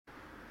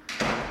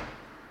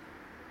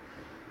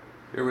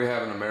Here we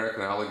have an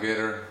American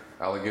alligator,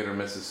 Alligator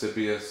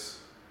mississippius,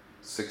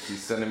 60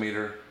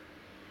 centimeter,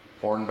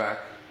 hornback,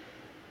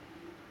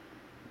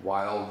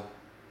 wild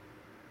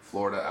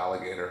Florida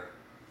alligator,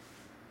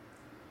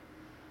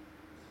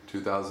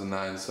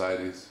 2009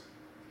 CITES,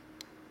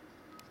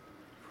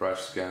 fresh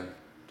skin.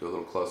 Do a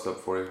little close up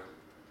for you.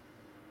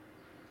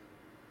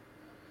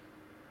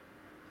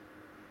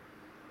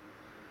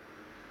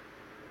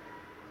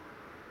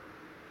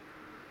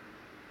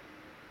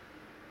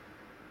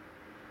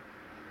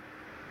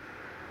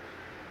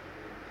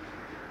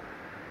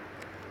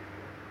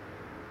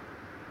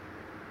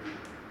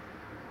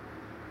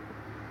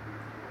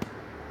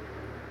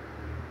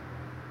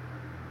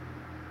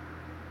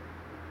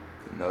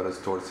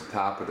 Notice towards the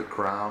top of the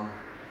crown,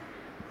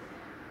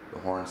 the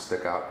horns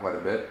stick out quite a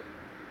bit.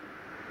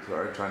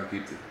 Sorry, trying to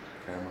keep the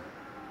camera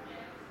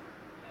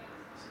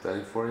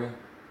steady for you.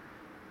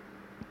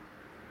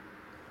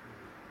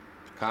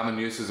 Common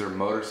uses are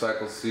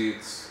motorcycle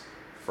seats,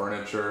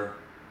 furniture,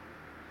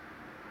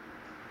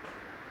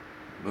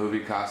 movie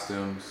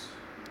costumes.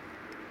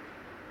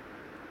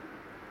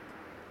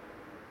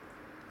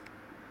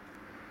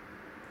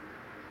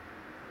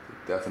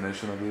 The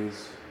definition of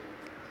these.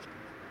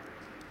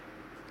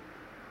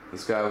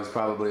 This guy was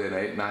probably an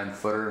 8-9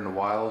 footer in the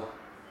wild.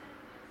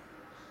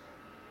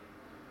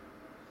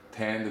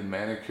 Tanned and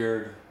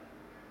manicured.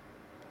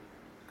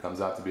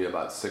 Comes out to be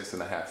about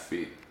 6.5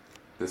 feet.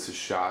 This is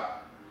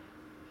shot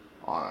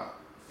on a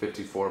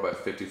 54 by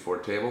 54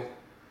 table.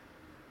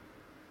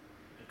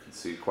 You can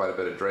see quite a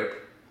bit of drape.